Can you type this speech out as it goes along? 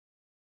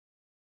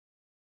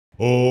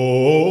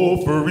Oh,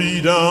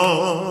 freedom.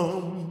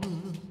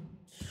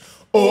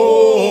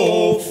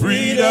 Oh,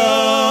 freedom.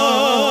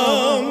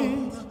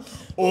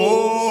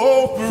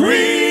 Oh,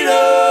 freedom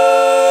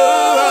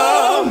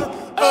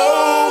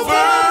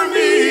over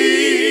me.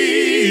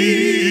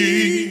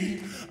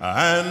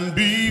 And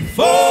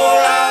before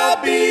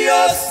I'll be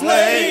a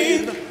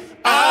slave,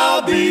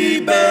 I'll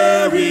be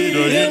buried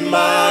in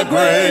my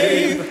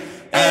grave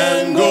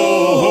and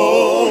go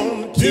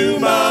home to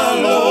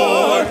my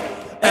Lord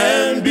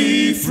and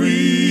be free.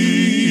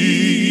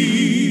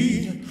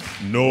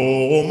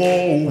 No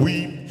more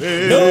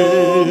weeping.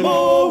 No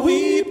more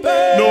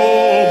weeping. No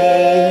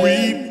more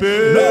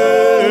weeping.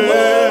 No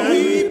more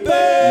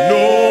weeping.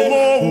 No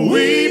more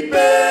weeping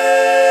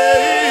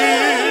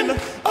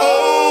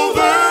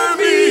over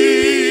me.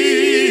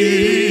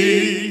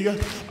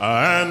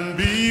 And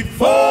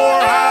before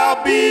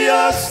I'll be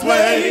a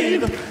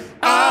slave,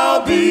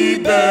 I'll be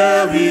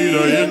buried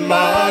in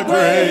my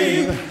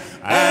grave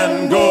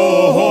and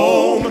go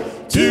home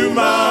to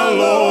my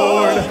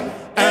Lord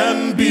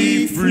and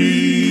be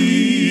free.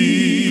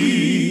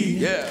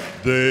 Yeah.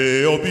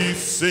 They'll be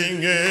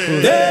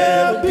singing.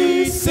 They'll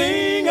be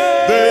singing.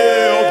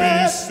 They'll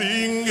be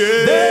singing.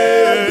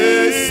 They'll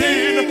be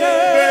singing.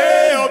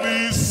 They'll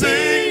be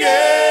singing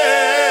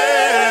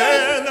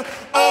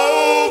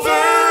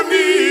over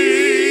me.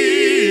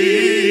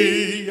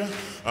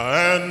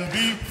 And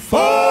before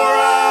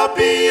I'll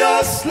be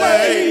a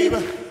slave,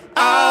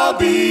 I'll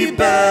be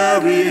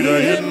buried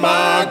in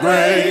my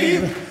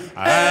grave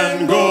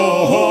and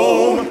go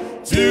home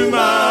to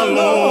my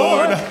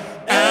Lord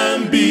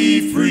and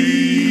be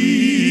free.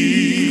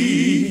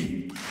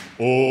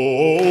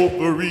 Oh,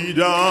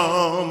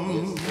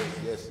 freedom.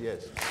 Yes, yes,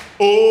 yes.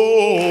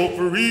 Oh,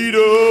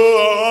 freedom.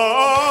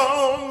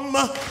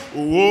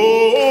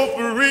 Oh,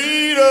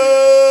 freedom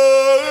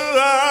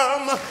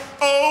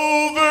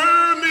over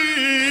me.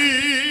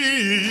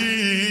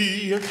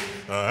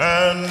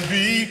 And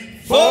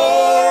before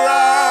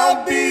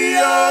I'll be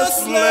a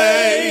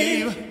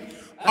slave,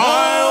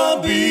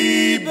 I'll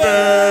be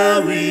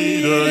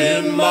buried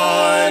in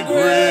my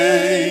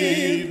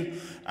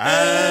grave.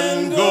 And